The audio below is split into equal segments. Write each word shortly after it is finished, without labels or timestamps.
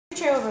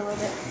chair over a little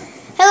bit.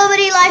 Hello,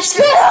 buddy, live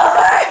stream.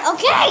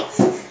 Okay.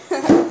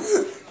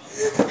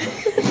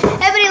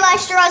 Everybody, live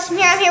stream.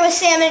 I'm here with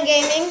Salmon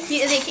Gaming.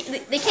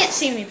 They can't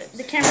see me, but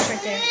the camera's right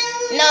there.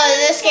 No,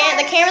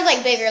 the camera's like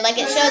bigger. Like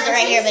it shows it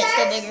right here, but it's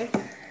still bigger.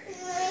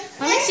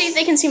 Let me see if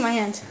they can see my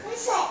hand.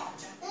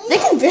 They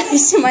can barely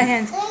see my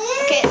hand.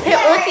 Okay.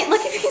 Hey, look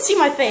if you can see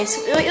my face.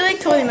 You like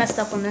totally messed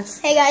up on this.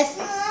 Hey guys.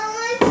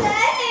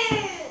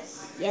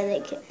 Yeah,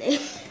 they can.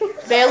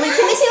 Barely.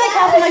 Can they see like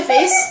half of my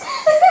face?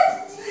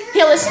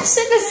 Yeah, let's just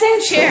sit in the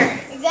same chair.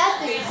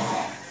 Exactly.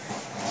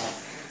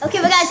 Okay,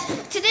 but guys,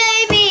 today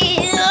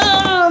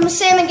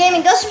Salmon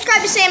Gaming. Go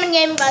subscribe to Salmon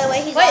Gaming, by the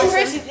way. He's awesome.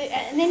 First,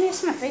 name me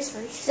my face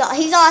first.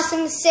 He's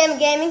awesome. This is Salmon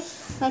Gaming.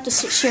 I have to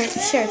share a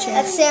chair.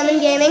 That's Salmon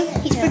Gaming.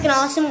 He's freaking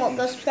awesome. Well,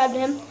 go subscribe to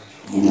him.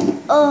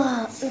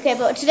 Oh, okay,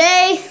 but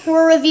today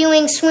we're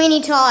reviewing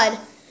Sweeney Todd,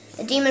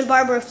 the Demon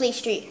Barber of Fleet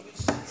Street.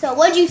 So,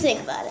 what'd you think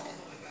about it?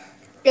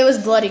 It was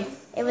bloody.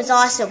 It was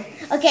awesome.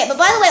 Okay, but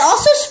by the way,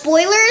 also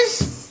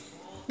spoilers.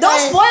 Don't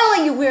spoil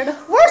it, you weirdo.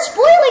 We're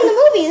spoiling the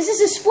movie. This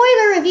is a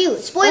spoiler review.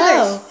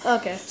 Spoilers. Oh,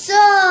 okay. So,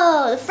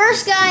 the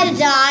first guy to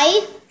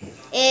die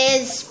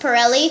is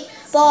Pirelli.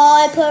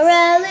 Boy,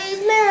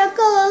 Pirelli's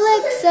miracle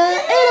elixir,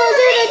 it'll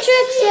do the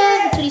tricks, yeah.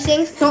 That's what he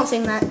sings. Don't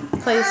sing that,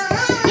 please.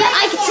 Yeah,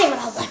 I can sing what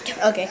I want to.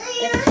 Okay.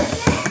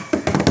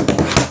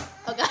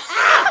 Oh, God.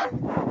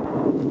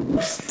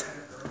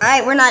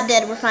 Alright, we're not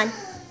dead. We're fine.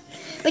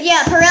 But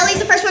yeah, Pirelli's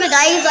the first one to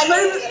die. He's like,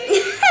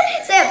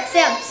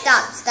 Sam,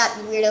 stop,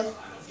 you weirdo.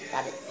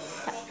 Stop it.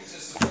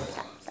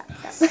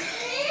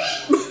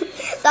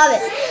 Stop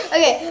it.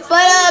 Okay,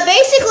 but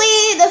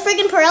basically, the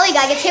freaking Pirelli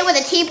guy gets hit with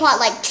a teapot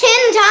like 10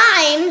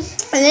 times.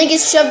 And then he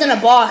gets shoved in a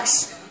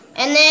box.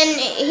 And then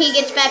he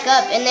gets back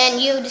up, and then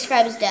you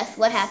describe his death.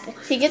 What happened?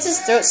 He gets his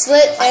throat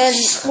slit, and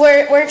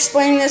we're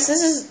explaining this.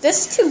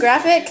 This is too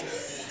graphic.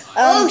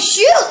 Oh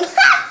shoot!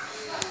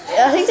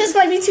 I think this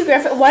might be too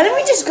graphic. Why don't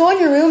we just go in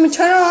your room and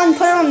turn it on,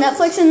 put it on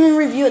Netflix, and then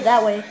review it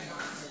that way?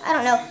 I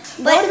don't know.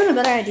 That would have been a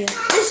better idea.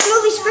 This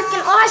movie's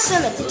freaking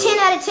awesome. It's a 10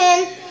 out of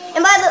 10.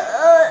 And by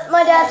the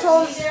my dad's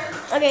home.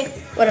 Okay,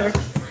 whatever.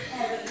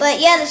 But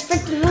yeah, this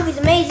freaking movie's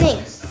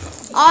amazing.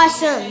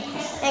 Awesome.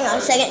 Hang on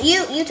a second.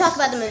 You talk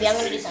about the movie. I'm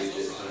gonna do something.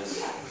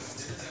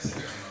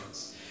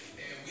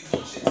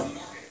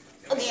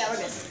 Okay, yeah, we're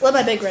good. Let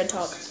my big red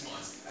talk.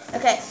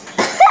 Okay.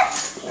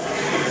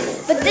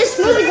 But this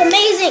movie's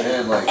amazing.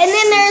 And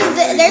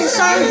then there's a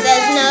song that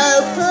says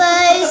 "No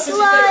place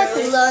like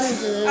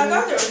London."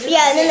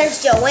 Yeah, and then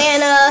there's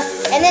Joanna,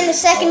 and then the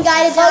second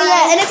guy to die. Oh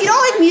yeah, and if you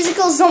don't like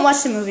musicals, don't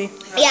watch the movie.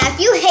 Yeah, if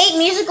you hate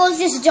musicals,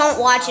 just don't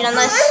watch it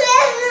unless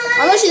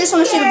you just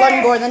want to see the blood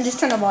and gore, then just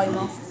turn the volume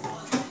off.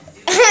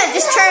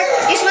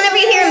 just whenever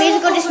you hear a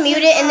musical, just mute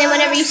it, and then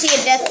whenever you see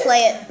a death,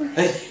 play it.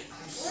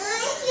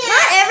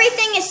 Not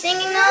everything is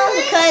singing though,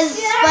 but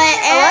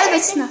a lot of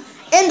it's not.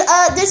 And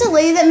there's a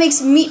lady that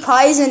makes meat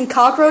pies and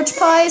cockroach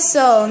pies,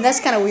 so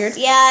that's kind of weird.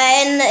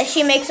 Yeah, and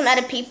she makes them out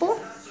of people.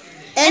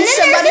 And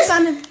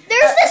then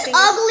there's this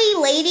ugly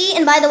lady,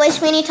 and by the way,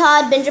 Sweeney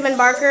Todd, Benjamin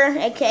Barker,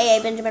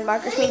 a.k.a. Benjamin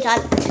Barker, Sweeney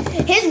Todd,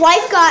 his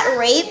wife got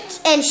raped,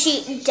 and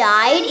she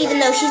died, even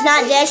though she's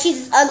not dead.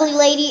 She's this ugly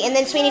lady, and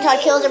then Sweeney Todd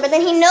kills her, but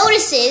then he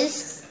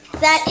notices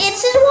that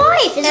it's his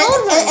wife, his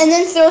old one. And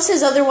then throws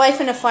his other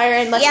wife in a fire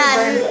and lets her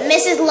burn. Yeah,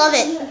 Mrs.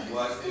 Lovett.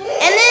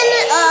 And then,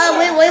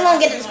 we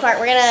won't get to this part.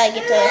 We're gonna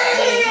get to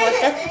more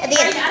stuff at the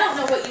end. I don't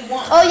know what you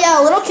want. Oh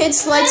yeah, a little kid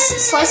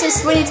slices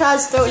Sweeney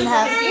Todd's throat in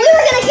half. We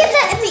were gonna get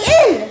that at the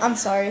end. I'm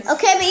sorry.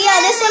 Okay, but yeah,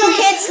 this little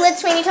kid slit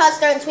Sweeney Todd's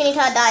throat and Sweeney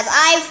Todd dies.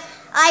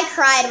 I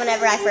cried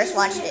whenever I first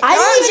watched it.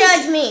 Don't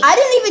judge me. I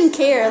didn't even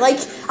care. Like,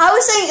 I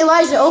was saying,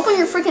 Elijah, open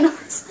your freaking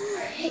eyes.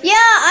 Yeah,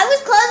 I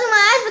was closing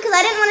my eyes because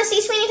I didn't want to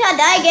see Sweeney Todd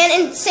die again,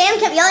 and Sam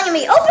kept yelling at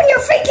me, open your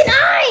freaking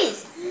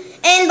eyes!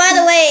 And by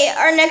the way,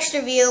 our next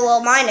review,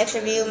 well, my next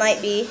review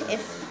might be,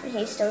 if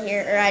he's still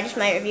here, or I just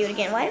might review it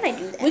again. Why did I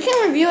do that? We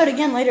can review it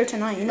again later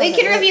tonight. You know we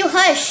could review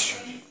Hush.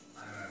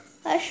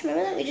 Hush,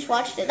 remember that? We just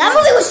watched it. That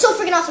movie was so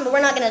freaking awesome, but we're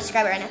not going to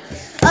describe it right now.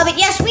 But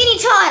yeah, Sweeney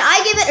Todd,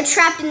 I give it a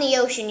Trapped in the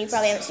Ocean. You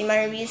probably haven't seen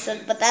my reviews,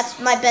 but that's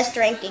my best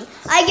ranking.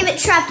 I give it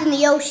Trapped in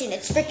the Ocean.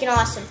 It's freaking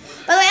awesome.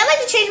 By the way, I'd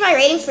like to change my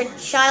ratings for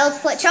Child's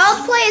Play.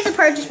 Child's Play is a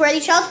purchase worthy.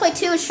 Child's Play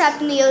 2 is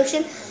Trapped in the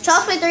Ocean.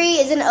 Child's Play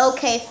 3 is an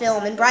okay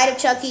film. And Bride of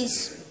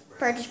Chucky's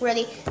purchase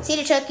worthy. Seed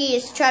of Chucky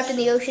is Trapped in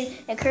the Ocean.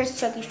 And Curse of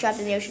Chucky is Trapped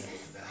in the Ocean.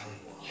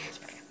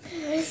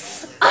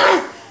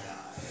 Hi.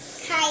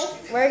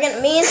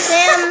 Me and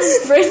Sam.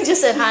 Brayden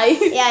just said hi.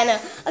 Yeah, I know.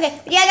 Okay,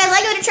 but yeah, guys,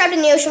 I go to Trapped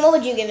in the Ocean. What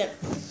would you give it?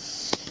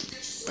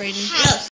 Brayden. Hi.